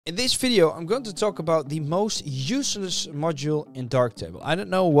In this video, I'm going to talk about the most useless module in Darktable. I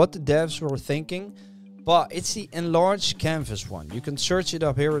don't know what the devs were thinking, but it's the Enlarge Canvas one. You can search it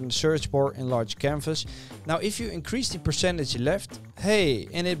up here in the search bar, Enlarge Canvas. Now, if you increase the percentage left, hey,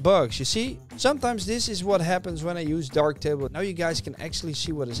 and it bugs. You see, sometimes this is what happens when I use Darktable. Now you guys can actually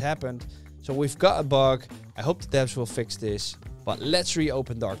see what has happened. So we've got a bug. I hope the devs will fix this, but let's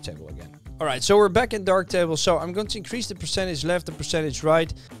reopen Darktable again. Alright, so we're back in Darktable. So I'm going to increase the percentage left, the percentage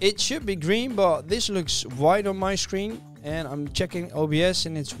right. It should be green, but this looks white on my screen. And I'm checking OBS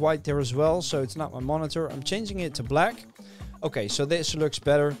and it's white there as well, so it's not my monitor. I'm changing it to black. Okay, so this looks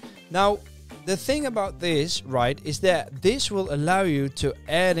better. Now, the thing about this, right, is that this will allow you to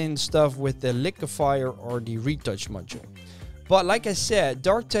add in stuff with the liquefier or the retouch module. But like I said,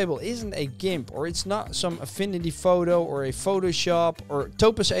 Darktable isn't a GIMP, or it's not some Affinity Photo or a Photoshop or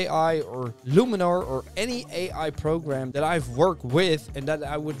Topaz AI or Luminar or any AI program that I've worked with and that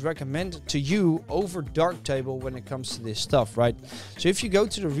I would recommend to you over Darktable when it comes to this stuff, right? So if you go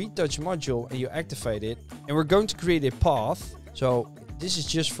to the retouch module and you activate it, and we're going to create a path. So this is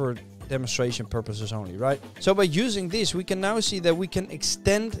just for demonstration purposes only, right? So by using this, we can now see that we can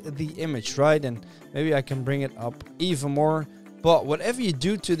extend the image, right? And maybe I can bring it up even more. But whatever you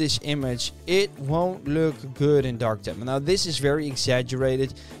do to this image, it won't look good in Darktable. Now this is very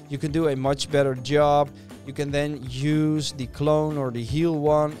exaggerated. You can do a much better job. You can then use the clone or the heal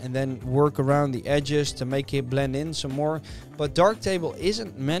one and then work around the edges to make it blend in some more. But Darktable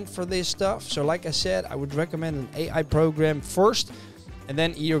isn't meant for this stuff. So like I said, I would recommend an AI program first, and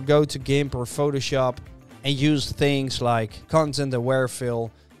then either go to GIMP or Photoshop and use things like content aware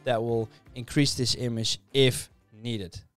fill that will increase this image if needed.